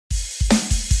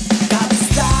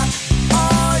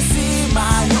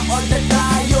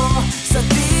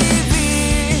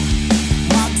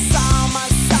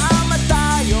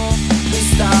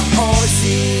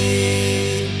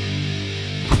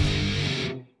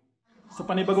So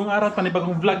panibagong araw,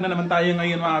 panibagong vlog na naman tayo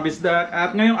ngayon mga Bisdak.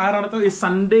 At ngayong araw na to is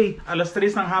Sunday. Alas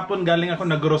 3 ng hapon galing ako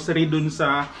nag-grocery dun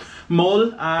sa mall.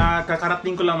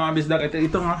 Kakarating ko lang mga Bisdak.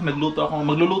 Ito nga,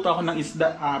 magluluto ako ng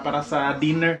isda para sa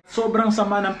dinner. Sobrang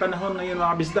sama ng panahon ngayon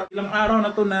mga Bisdak. Ilang araw na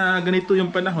to na ganito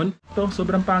yung panahon. Ito,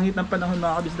 sobrang pangit ng panahon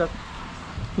mga Bisdak.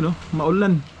 You know,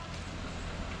 maulan.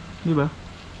 Diba?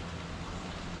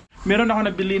 Meron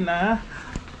ako nabili na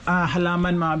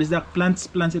halaman mga Bisdak, plants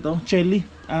ito, chili.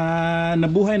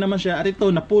 Nabuhay naman siya. At ito,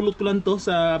 napulot ko lang to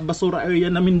sa basura area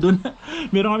namin doon.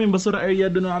 Meron kaming basura area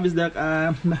doon mga Bisdak.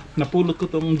 Napulot ko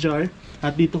tong jar.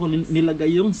 At dito ko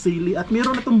nilagay yung sili. At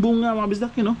meron na tong bunga mga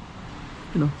Bisdak, you know,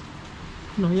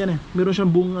 yan eh. Meron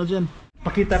siyang bunga dyan.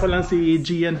 Pakita ko lang si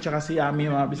Gian tsaka si Ami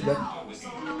mga Bisdak.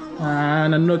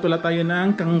 Nanonood pala tayo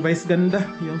ng Kang Vice Ganda,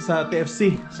 yung sa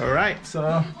TFC. Alright, so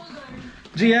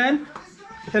Gian,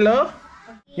 hello?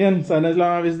 Yan, sana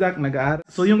lang mga Bisdak, nag-aaral.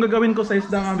 So yung gagawin ko sa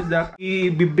isda mga Bisdak,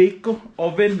 i-bake ko,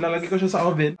 oven, lalagay ko siya sa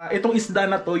oven. Itong isda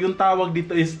na to, yung tawag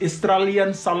dito is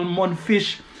Australian salmon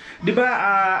fish. Di ba,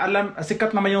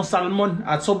 sikat naman yung salmon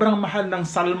at sobrang mahal ng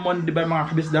salmon, di ba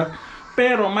mga Bisdak?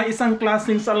 Pero may isang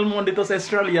klaseng salmon dito sa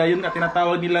Australia, yun nga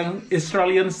tinatawag nilang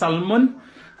Australian salmon.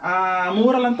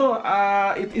 Mura lang to.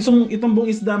 Itong buong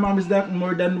isda mga Bisdak,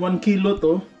 more than 1 kilo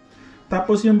to.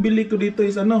 Tapos yung bili ko dito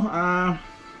is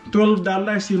 $12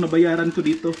 yung nabayaran ko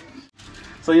dito.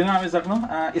 So yun nga Bisdak, no?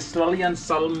 Australian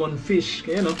salmon fish.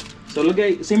 Kaya no? So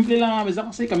lagay, simple lang mga Bisdak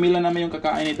kasi kami lang naman yung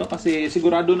kakain ito. Kasi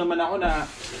sigurado naman ako na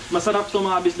masarap to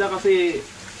mga Bisdak kasi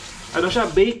ano siya,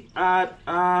 bake at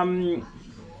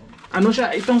ano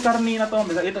siya, itong karni na to,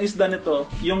 itong isda nito,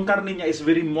 yung karni niya is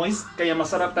very moist. Kaya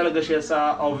masarap talaga siya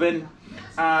sa oven.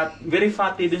 At very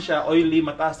fatty din siya, oily,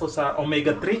 mataas to sa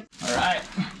omega 3. Alright.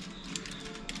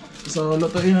 So,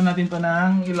 lutuin na natin to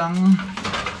ng ilang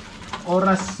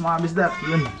oras mga Bisdak.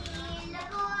 Yun.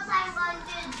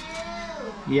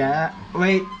 Yeah.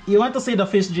 Wait, you want to see the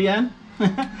fish, Gian?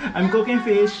 I'm cooking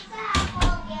fish.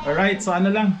 Alright, so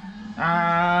ano lang.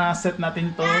 Set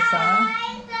natin to sa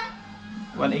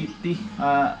 180.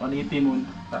 180 muna.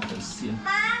 Tapos yun.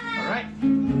 Alright.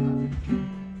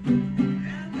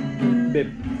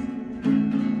 Babe.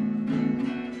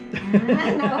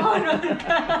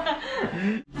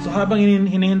 So habang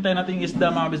hinihintay natin yung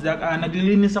isda mga Bisdak,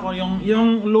 naglilinis ako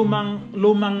yung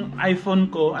lumang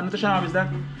iPhone ko. Ano to siya mga Bisdak?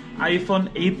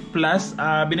 iPhone 8 Plus.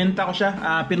 Binenta ko siya,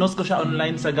 pinost ko siya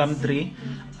online sa Gumtree.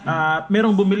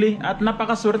 Merong bumili at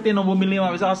napakaswerte nung bumili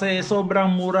mga Bisdak kasi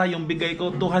sobrang mura yung bigay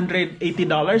ko, $280.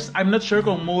 I'm not sure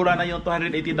kung mura na yung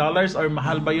 $280 or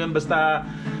mahal ba yun, basta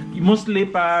mostly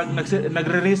pag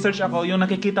nagre-research ako, yung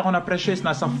nakikita ko na presyo is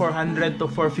nasa $400 to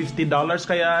 $450.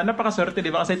 Kaya napakaswerte, di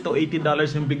ba? Kasi $280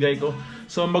 yung bigay ko.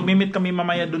 So magmi-meet kami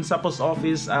mamaya dun sa post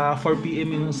office, 4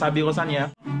 PM yung sabi ko sa niya.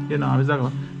 Yun ang Bisdak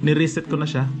ko. Ni-reset ko na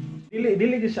siya.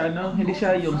 Dili siya, no? Hindi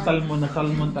siya yung salmon na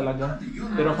salmon talaga.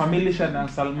 Pero family siya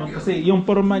ng salmon. Kasi yung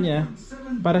forma niya,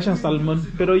 para siyang salmon.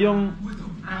 Pero yung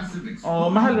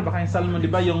mahal na ba kayong salmon,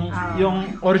 di ba? Yung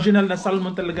original na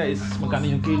salmon talaga is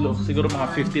magkano yung kilo? Siguro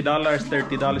mga $50,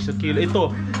 $30 yung kilo. Ito,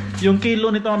 yung kilo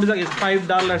nito mga Bisdak is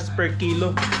 $5 per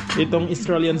kilo. Itong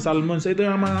Australian salmon. So ito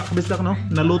yung mga Bisdak, no?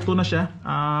 Naluto na siya.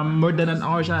 More than an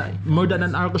hour siya. More than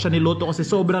an hour ko siya niluto kasi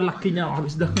sobrang laki niya mga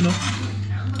Bisdak, no?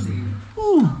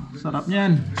 Sarap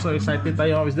niyan. So excited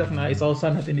tayo mga Bisdak na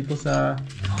isawsaw natin dito sa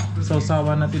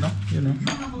sausawan natin, no? Yun, no?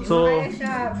 So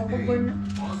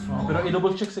pero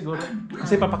i-double check siguro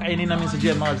kasi papakainin namin si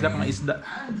Gian mga Bisdak ng isda.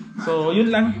 So yun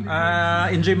lang.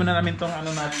 Enjoy muna namin tong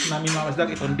namin mga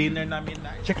Bisdak, itong dinner namin.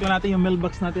 Check lang natin yung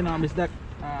mailbox natin mga Bisdak.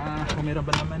 Kung meron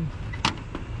ba naman.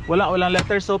 Walang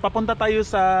letter. So papunta tayo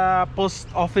sa post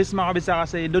office mga Bisdak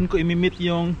kasi doon ko imi-meet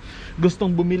yung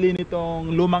gustong bumili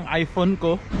nitong lumang iPhone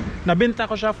ko. Nabenta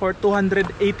ko siya for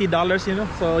 $280, you know.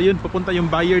 So yun, pupunta yung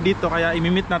buyer dito kaya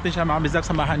imi-meet natin siya mga Bisdak.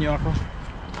 Samahan niyo ako.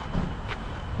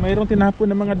 Mayroong tinapon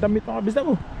ng mga damit mga Bisdak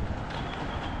ko.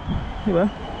 Diba?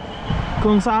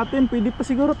 Kung sa atin, pwede pa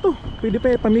siguro to. Pwede pa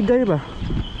pamigay ba?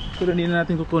 Pero hindi na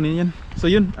natin kukunin yan. So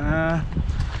yun,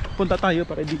 punta tayo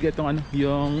para ibigay itong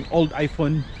yung old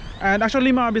iPhone. And actually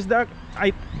mga Bisdak,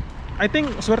 I think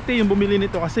swerte yung bumili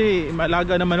nito kasi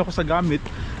malaga naman ako sa gamit.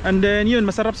 And then yun,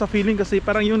 masarap sa feeling kasi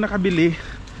parang yung nakabili,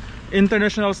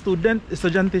 international student,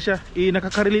 estudyante siya.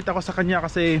 Nakaka-relate ako sa kanya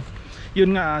kasi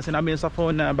yun nga, sinabi niya sa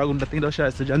phone na bagong dating daw siya,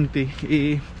 estudyante.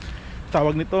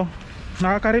 Tawag nito,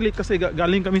 nakaka-relate kasi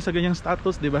galing kami sa ganyang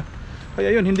status, di ba? Kaya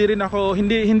yun,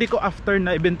 hindi ko after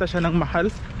na ibenta siya ng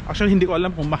mahal. Actually hindi ko alam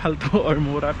kung mahal to or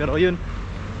mura, pero yun,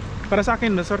 para sa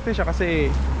akin maswerte siya kasi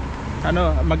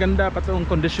maganda pa tong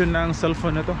kondisyon ng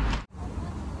cellphone na to.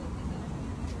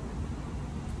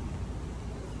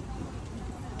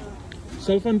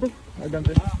 Cellphone bro.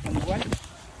 Adante. Buhay?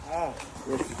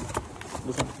 Yes.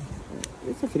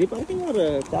 It's a free parking or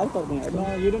car parking? No,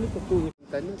 you don't need to do it.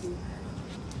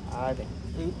 8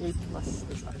 plus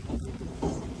this iPhone.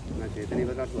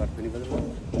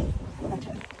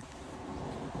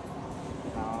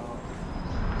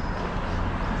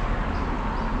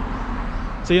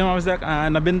 So yung mga Bisdak,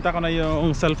 nabenta ko na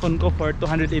yung cellphone ko for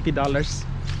 $280.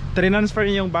 Transfer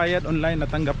yung bayad online,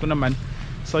 natanggap ko naman.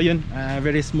 So yun,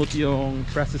 very smooth yung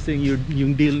processing,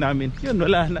 yung deal namin. Yun,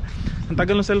 wala na. Ang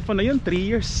tagal ng cellphone na yun, 3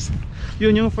 years.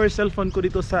 Yun yung first cellphone ko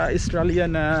dito sa Australia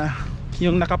na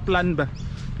yung naka-plan ba.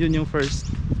 Yun yung first.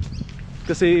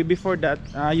 Kasi before that,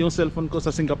 yung cellphone ko sa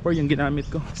Singapore yung ginamit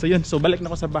ko. So yun, so balik na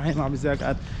ako sa bahay mga Bisdak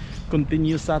at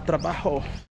continue sa trabaho.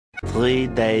 3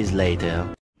 days later.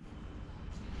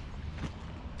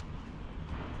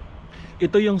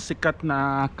 Ito yung sikat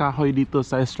na kahoy dito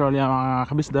sa Australia mga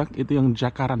kabisdak. Ito yung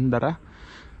jacarandara.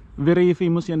 Very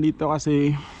famous yan dito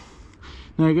kasi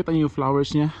nakikita nyo yung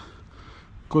flowers nya.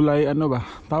 Kulay ano ba?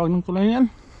 Tawag ng kulay yan?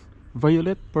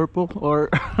 Violet, purple, or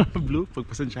blue?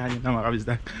 Pagpasensyahan nyo na mga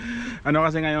kabisdak. Ano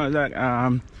kasi ngayon,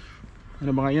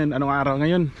 ano ba ngayon? Anong araw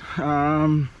ngayon?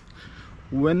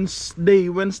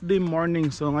 Wednesday morning.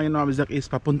 So ngayon mga kabisdak is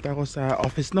papunta ako sa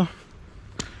office, no?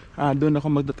 Doon ako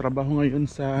magtatrabaho ngayon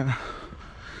sa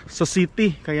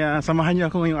city, kaya samahan niyo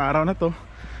ako ngayong araw na to.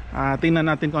 Tingnan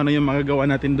natin kung ano yung magagawa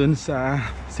natin dun sa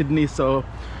Sydney. So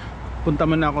punta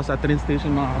muna ako sa train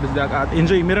station mga kabisdak at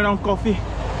enjoy, meron akong coffee.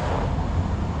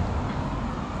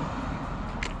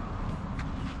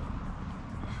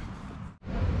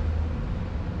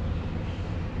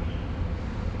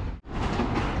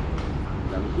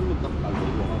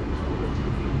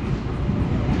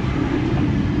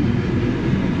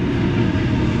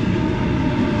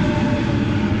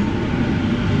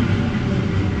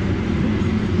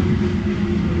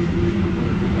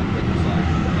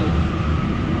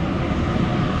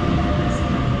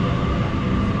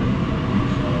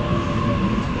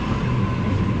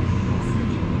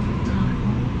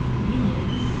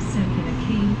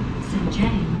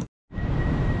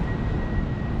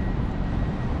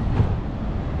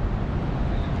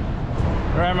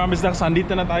 Alright mga Bisdak, so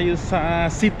andito na tayo sa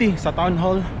city, sa town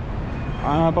hall.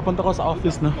 Papunta ko sa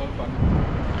office, no?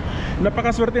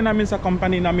 Napakaswerte namin sa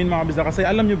company namin mga Bisdak kasi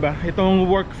alam nyo ba, itong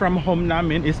work from home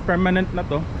namin is permanent na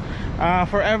to.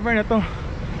 Forever na to.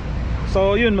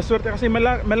 So yun, maswerte kasi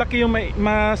malaki yung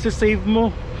masisave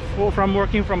mo from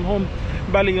working from home.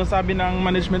 Bali yung sabi ng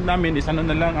management namin is ano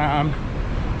na lang,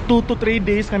 2 to 3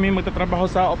 days kami magtatrabaho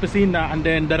sa opisina and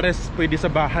then the rest pwede sa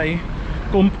bahay.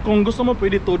 Kung gusto mo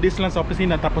pwede 2 days lang sa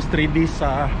opisina tapos 3 days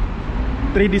sa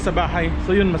bahay.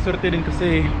 So yun, maswerte din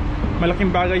kasi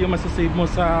malaking bagay yung masasave mo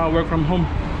sa work from home.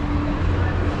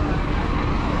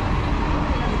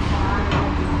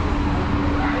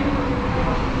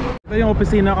 Ito yung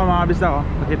opisina ko mga Bisdak, oh.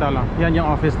 Nakita lang, yan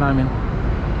yung office namin.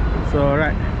 So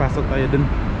right, pasok tayo dun.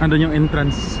 Andun yung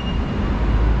entrance.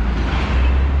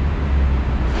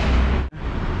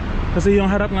 Kasi yung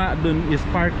harap nga dun is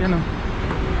park, yan oh.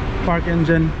 Park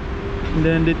engine. And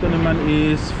then dito naman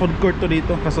is food court to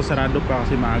dito, kaso sarado pa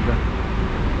kasi maaga.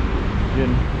 Yun,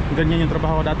 ganyan yung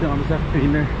trabaho ko dati mga Bisdak,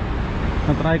 cleaner.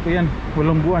 Na-try ko yan,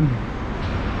 walang buwan.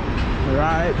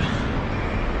 Alright,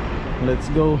 let's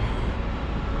go.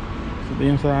 So ito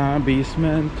yung sa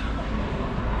basement.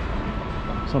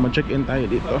 So mag-check in tayo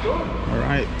dito.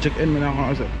 Alright, check in muna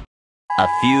ako kasi. A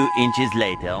few inches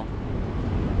later.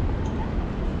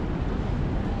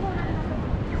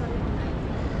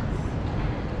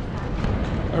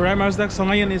 Alright mga Bisdak, so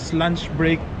ngayon is lunch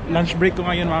break. Lunch break ko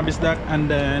ngayon mga Bisdak. And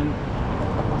then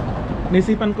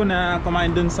naisipan ko na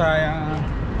kumain dun sa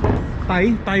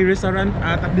Thai restaurant.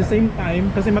 At the same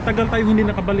time, kasi matagal tayo hindi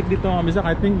nakabalik dito mga Bisdak.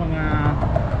 I think mga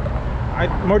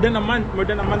more than a month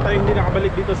tayo hindi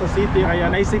nakabalik dito sa city. Kaya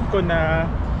naisip ko na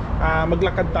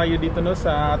maglakad tayo dito, no,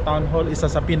 sa town hall. Isa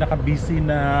sa pinaka busy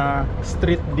na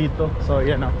street dito. So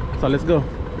yan, no. So let's go.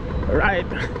 Alright,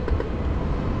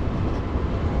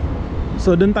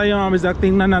 so dun tayo mga Bisdak,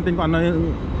 tingnan natin kung ano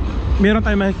yung meron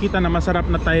tayong makikita na masarap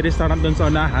na Thai restaurant dun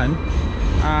sa unahan.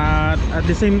 At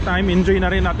the same time, enjoy na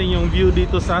rin natin yung view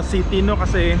dito sa city, no?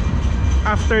 Kasi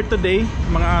after today,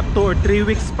 mga 2 or 3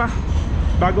 weeks pa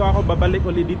bago ako babalik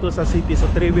ulit dito sa city. So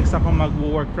 3 weeks ako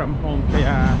mag-work from home.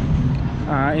 Kaya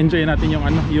enjoy natin yung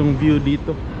yung view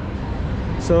dito.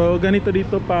 So ganito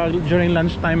dito pag during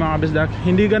lunch time mga Bisdak.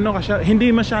 Hindi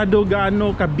masyado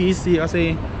gaano ka-busy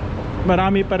kasi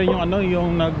marami pa rin yung yung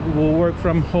nag-work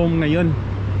from home ngayon.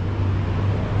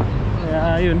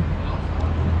 Kaya yun,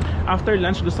 after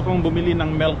lunch gusto kong bumili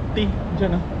ng milk tea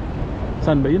dyan,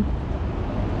 saan ba yun?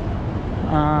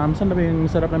 Saan na ba yung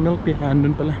masarap na milk tea?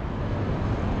 Andun pala.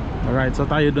 Alright, so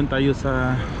doon tayo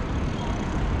sa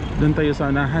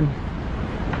unahan.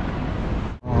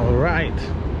 Alright,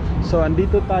 so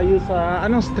andito tayo sa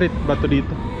anong street ba to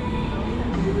dito?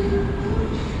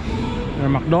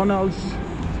 McDonald's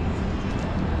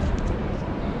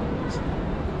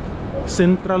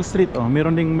Central Street. Oh,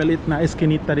 meron ding maliit na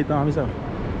eskinita dito kami sa.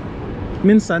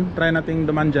 Minsan try nating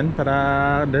duman dyan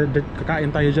para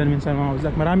kakain tayo dyan minsan mga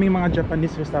Bisdak. Maraming mga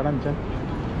Japanese restaurant dyan,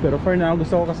 pero for now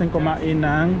gusto ko kasing kumain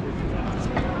ng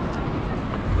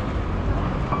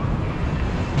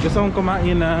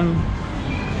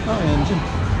ayan dyan,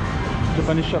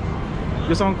 Japanese shop.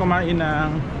 Gusto kong kumain ng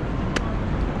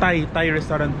Thai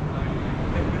restaurant.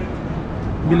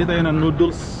 Bili tayo ng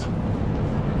noodles.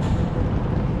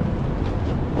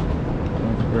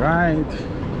 Right.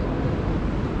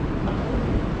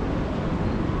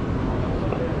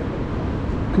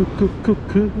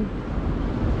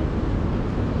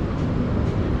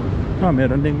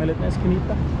 Meron ding malit na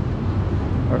eskinita.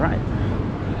 Alright.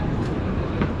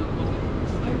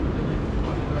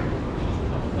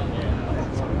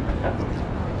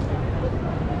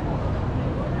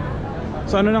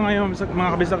 So ano na ngayon mga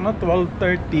kabisdak, no?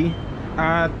 12:30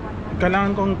 at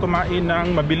kailangan kong kumain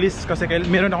ng mabilis kasi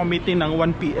meron akong meeting ng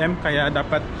 1 PM, kaya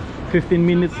dapat 15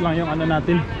 minutes lang yung ano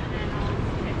natin.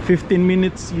 15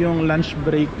 minutes yung lunch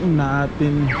break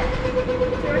natin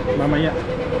mamaya.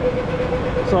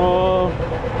 So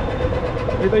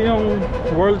ito yung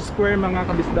World Square mga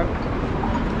kabisdak.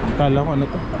 Kala ko ano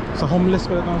to, sa homeless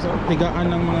pala ito, sa higaan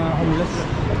ng mga homeless.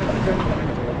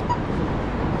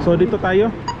 So dito tayo.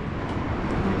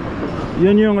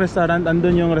 Yun yung restaurant,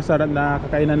 andun yung restaurant na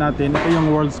kakainan natin. Ito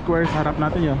yung World Square, sa harap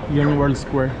natin yung World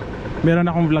Square. Meron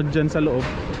akong vlog dyan sa loob.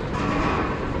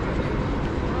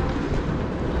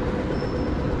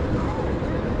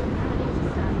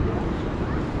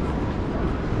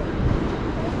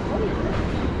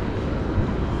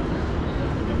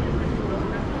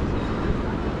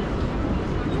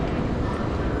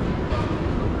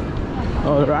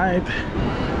 Alright,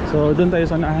 so dun tayo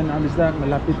sa unahan ng Bisdak,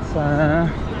 malapit sa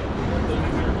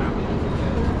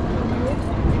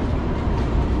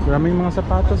maraming mga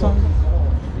sapatos.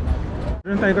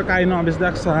 Doon tayo kakain ng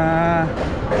Bisdak sa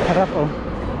harap. Oh,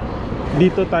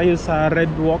 dito tayo sa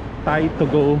Red Walk Thai to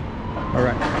go.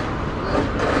 Alright,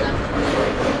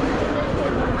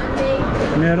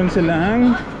 meron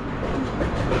silang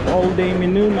all day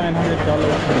menu,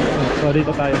 $900. So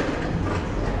dito tayo.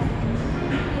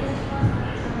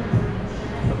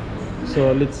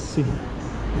 So let's see,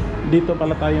 dito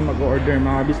pala tayo mag-order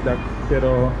mga Bisdak,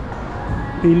 pero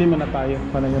pili muna tayo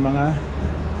para yung mga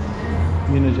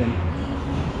menu dyan.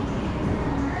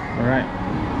 Alright,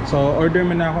 so order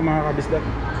muna ako mga kabisdak.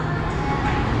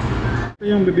 Ito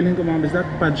yung bibilhin ko mga Bisdak,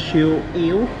 pad siu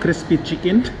ew crispy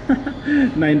chicken.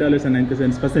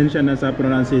 $9.90. Pasensya na sa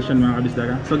pronunciation mga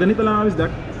kabisdak. So ganito lang mga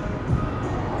Bisdak,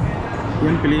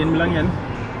 yan, piliin mo lang yan.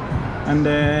 And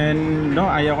then no,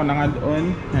 ayaw ko na nga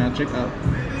doon. Check out.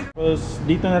 Tapos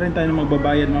dito na rin tayo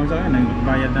magbabayad mga Bisdak.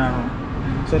 Nagbayad na ako.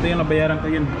 So ito yung nabayaran ko,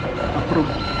 yun, approve.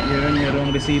 Yun,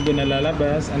 mayroong resibo na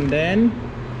lalabas. And then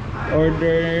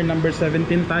order number 17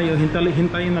 tayo.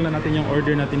 Hintayin na lang natin yung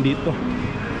order natin dito.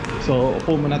 So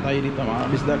upo muna tayo dito mga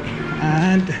Bisdak.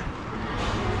 And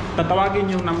tatawagin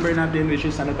yung number natin, which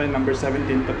is ano tayo, number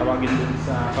 17. Tatawagin din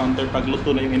sa counter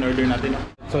pagluto na yung in-order natin.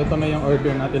 So ito na yung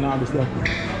order natin mga Bisdak.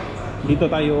 Dito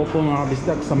tayo upo mga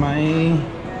Bisdak sa may,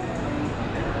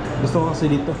 gusto ko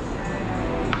kasi dito.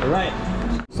 Alright,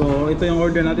 so ito yung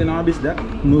order natin mga Bisdak.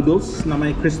 Noodles na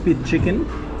may crispy chicken,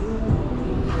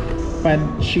 pad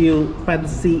siu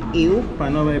ew,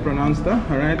 paano ba i-pronounce to?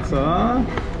 Alright, so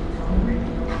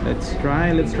let's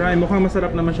try. Mukhang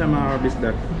masarap naman siya mga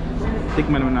Bisdak.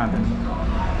 Tikman naman natin.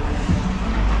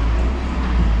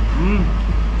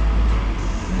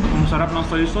 Ang sarap ng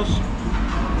soy sauce.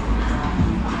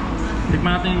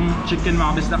 Tikman natin yung chicken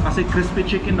mga Bisdak, kasi crispy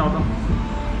chicken daw to.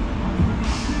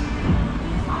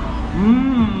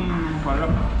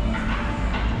 Sarap.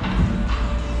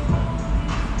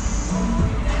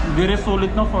 Very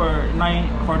solid, no, for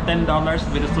 $10.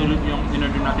 Very solid yung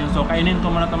in-order natin. So kainin ko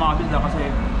muna ito mga Bisdak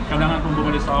kasi kailangan kong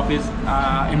bumalik sa office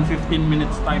in 15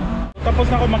 minutes time.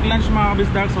 Tapos na ako mag-lunch mga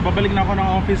Bisdak, so babalik na ako ng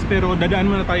office, pero dadaan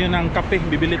muna tayo ng kape.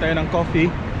 Bibili tayo ng coffee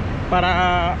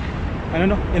para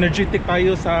energetic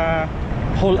tayo sa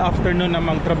whole afternoon na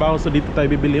magtrabaho. So dito tayo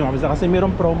bibili mga Bisdak kasi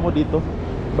mayroong promo dito.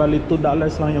 Bali $2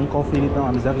 lang yung coffee dito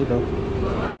mga Bisdak ito.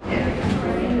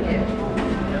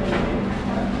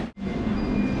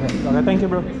 Okay, thank you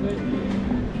bro.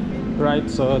 Right,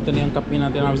 so ito na yung kape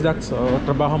natin mga Bisdak. So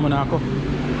trabaho muna ako.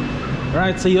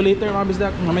 Right, see you later mga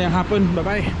Bisdak. Mamayang hapon.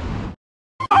 Bye-bye.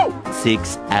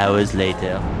 6 hours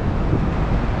later.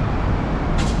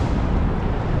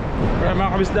 Alright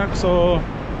mga kabisdak, so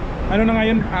ano na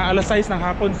ngayon, alas 6 ng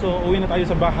hapon, so uwi na tayo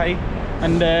sa bahay.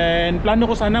 And then plano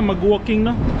ko sana mag-walking,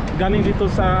 no, galing dito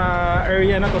sa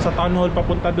area na to, sa town hall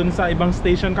papunta dun sa ibang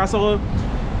station. Kaso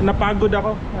napagod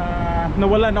ako,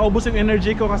 naubos yung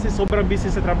energy ko kasi sobrang busy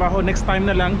sa trabaho. Next time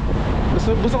na lang.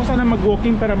 Gusto ko sana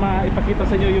mag-walking para maipakita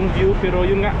sa inyo yung view, pero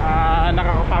yun nga,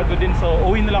 nakakapagod din, so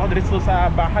uwi na lang ako dito sa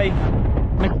bahay.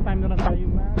 Next time na lang tayo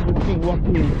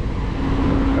mag-walking.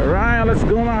 Alright, let's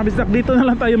go mga kabisdak. Dito na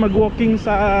lang tayo mag-walking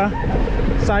sa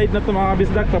side na to mga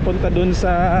kabisdak, papunta dun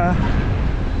sa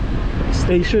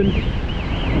station.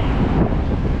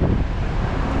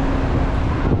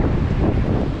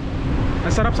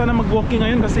 Ang sarap sana mag-walking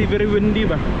ngayon kasi very windy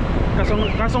ba.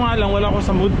 Kaso nga lang wala ako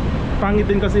sa mood. Pangit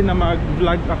din kasi na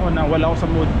mag-vlog ako na wala ako sa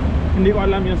mood. Hindi ko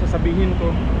alam yung sasabihin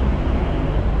ko.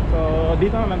 So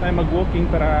dito na lang tayo mag-walking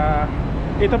para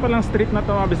ito pa lang street na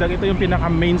to mga bisag. Ito yung pinaka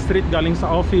main street galing sa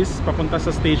office papunta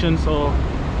sa station. So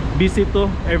busy to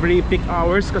every peak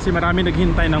hours kasi marami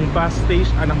naghintay ng bus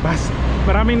station,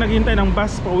 maraming naghintay ng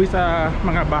bus pauwi sa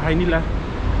mga bahay nila.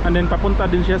 And then papunta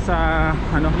din siya sa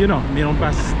ano, you know, mayroong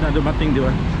bus na dumating, di ba?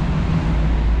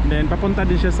 And then papunta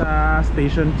din siya sa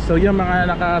station. So yung mga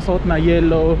nakasuot na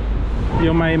yellow,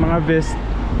 yung may mga vest,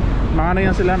 mga ano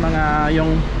yan sila,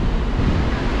 yung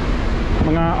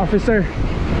mga officer,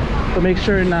 to make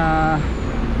sure na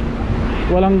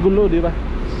walang gulo, di ba?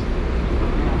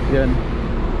 Yan.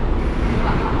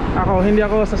 Hindi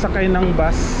ako sasakay ng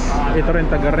bus. Ito rin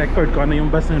taga-record ko ano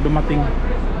yung bus na dumating.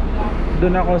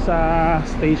 Doon ako sa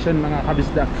station mga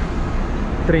kabisdak,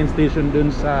 train station doon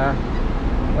sa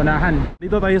unahan.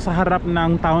 Dito tayo sa harap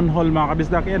ng town hall mga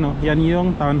kabisdak. Yan, yan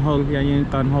yung town hall. Yan yung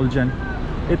town hall dyan.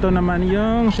 Ito naman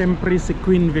yung syempre si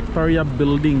Queen Victoria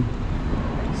building.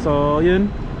 So yun,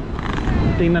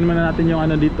 tingnan muna natin yung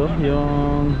ano dito,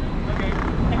 yung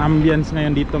ambience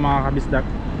ngayon dito mga kabisdak.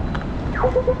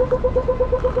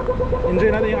 Enjoy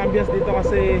natin yung ambience dito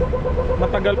kasi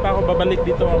matagal pa ako babalik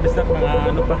dito mga kabisdak, mga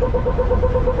ano pa,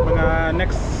 mga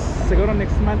siguro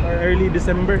next month or early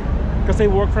December, kasi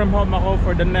work from home ako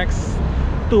for the next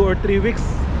 2 or 3 weeks.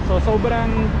 So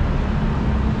sobrang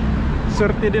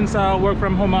swerte din sa work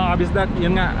from home mga kabisdak.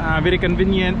 Yun nga, very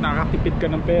convenient, nakakatipid ka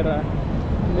ng pera.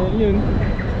 And then yun,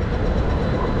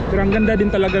 pero ang ganda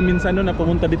din talaga minsan no, na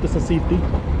pumunta dito sa city.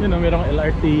 You know, mayroong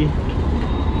LRT.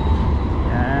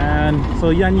 Yan.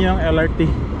 So yan yung LRT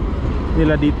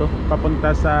nila dito,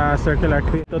 papunta sa Circle Arc.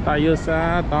 Ito tayo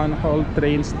sa Town Hall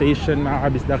Train Station mga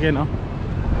kabisdak. Yan,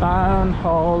 Town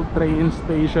Hall Train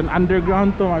Station.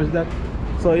 Underground to mga kabisdak.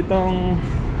 So itong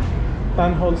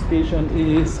Town Hall Station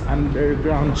is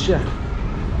underground siya.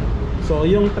 So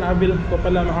yung travel ko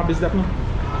pala mga kabisdak, no,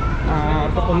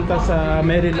 papunta sa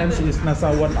Maryland is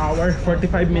nasa 1 hour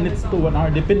 45 minutes to 1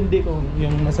 hour, depende kung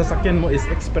yung masasakyan mo is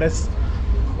express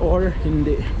or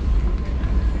hindi.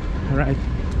 Alright,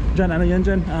 dyan ano yan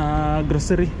dyan,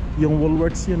 grocery, yung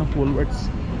Woolworths, yun,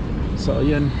 Woolworths. So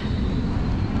yan,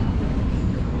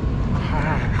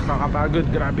 kakapagod,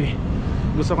 grabe.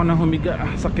 Gusto ko nang humiga,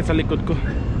 sakit sa likod ko.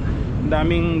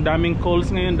 Daming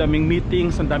calls ngayon, daming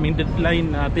meetings, ang daming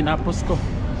deadline na tinapos ko.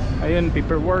 Ayun,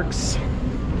 paperworks.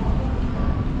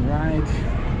 Right.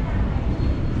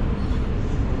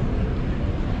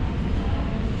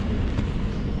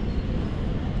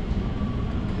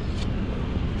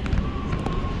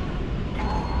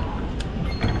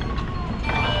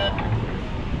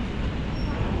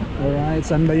 Alright,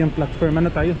 saan ba yung platform? Ano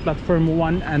tayo? Platform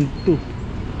 1 and 2.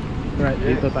 Right,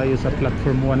 dito tayo sa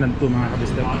platform 1 and 2 mga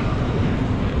kabisdak.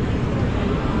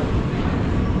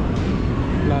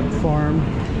 Platform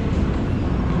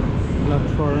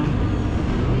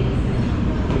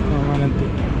 1 and 2.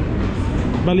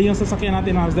 Bali yung sasakyan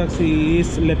natin mga kabisdak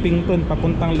is Lepington,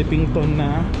 papuntang Lepington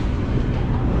na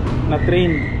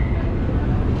train.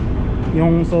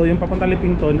 So yung papuntang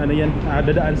Lepington, ano yan,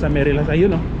 dadaan sa Maryland.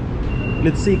 Ayun,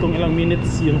 let's see kung ilang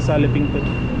minutes yung sa Lepington.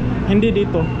 Hindi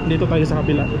dito tayo sa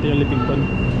kabila. Ito yung Lepington.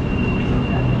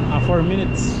 4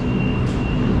 minutes.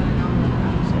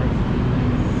 Sorry.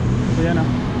 So yan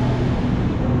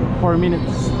 4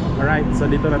 minutes. Alright, so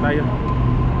dito na tayo.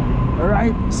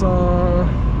 Alright, so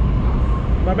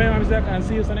bye bye mga bisdak and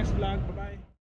see you sa next vlog.